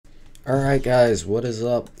Alright guys, what is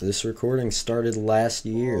up? This recording started last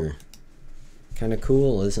year. Kinda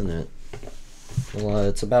cool, isn't it? Well,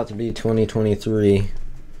 it's about to be 2023.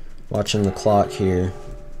 Watching the clock here.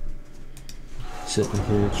 Sitting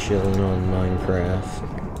here chilling on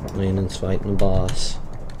Minecraft. Landon's fighting the boss.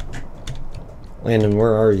 Landon,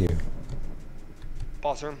 where are you?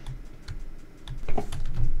 Boss room.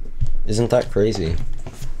 Isn't that crazy?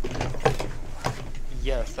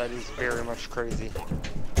 Yes, that is very much crazy.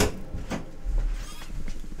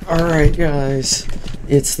 Alright guys,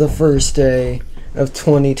 it's the first day of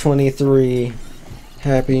 2023.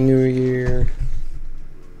 Happy New Year.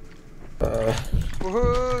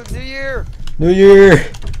 Woohoo! New Year! New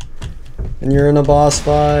Year! And you're in a boss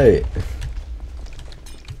fight.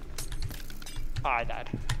 I died.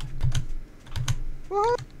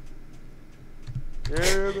 Woohoo!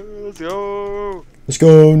 Yeah, let's go! Let's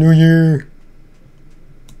go, New Year!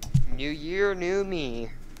 New Year, new me.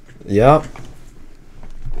 Yep.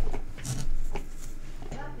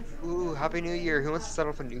 Ooh, Happy New Year. Who wants to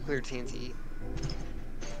settle for nuclear TNT?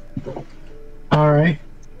 Alright.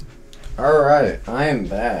 Alright, I am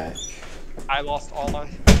back. I lost all my...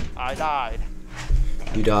 I died.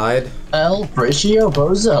 You died? El Braccio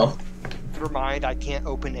Bozo. Never mind, I can't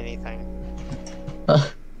open anything.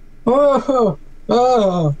 Oh,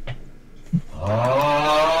 oh.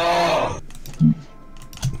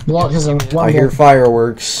 Block is I hear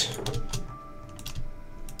fireworks.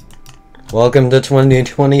 Welcome to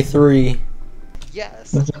 2023.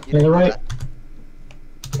 Yes. Is that right?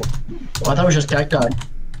 Oh, I thought it was just cacti.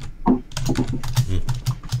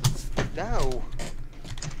 No.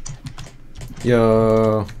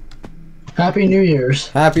 Yo. Happy New Year's.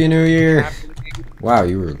 Happy New Year. Happy Wow,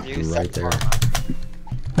 you were New right there.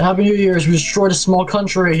 Happy New Year's. We destroyed a small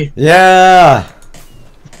country. Yeah.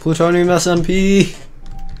 Plutonium Smp.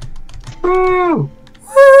 Woo!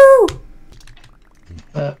 Woo!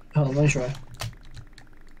 Hold on, let me try.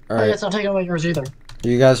 Alright. It's not taking away yours either.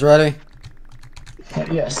 You guys ready?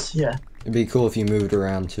 Yes, yeah. It'd be cool if you moved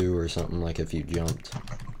around too or something, like if you jumped.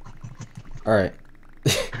 Alright.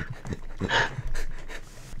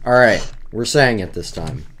 Alright, we're saying it this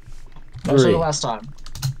time. Also 3, the last time.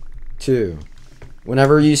 2.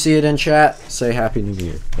 Whenever you see it in chat, say Happy New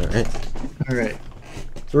Year. Alright? Alright.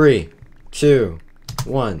 3, 2,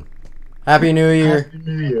 1. Happy New Year. Happy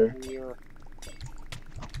New Year.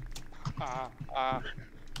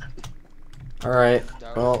 Alright.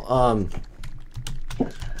 Well,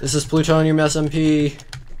 this is Plutonium Smp.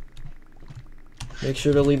 Make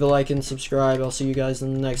sure to leave a like and subscribe. I'll see you guys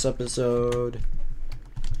in the next episode.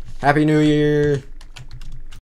 Happy New Year.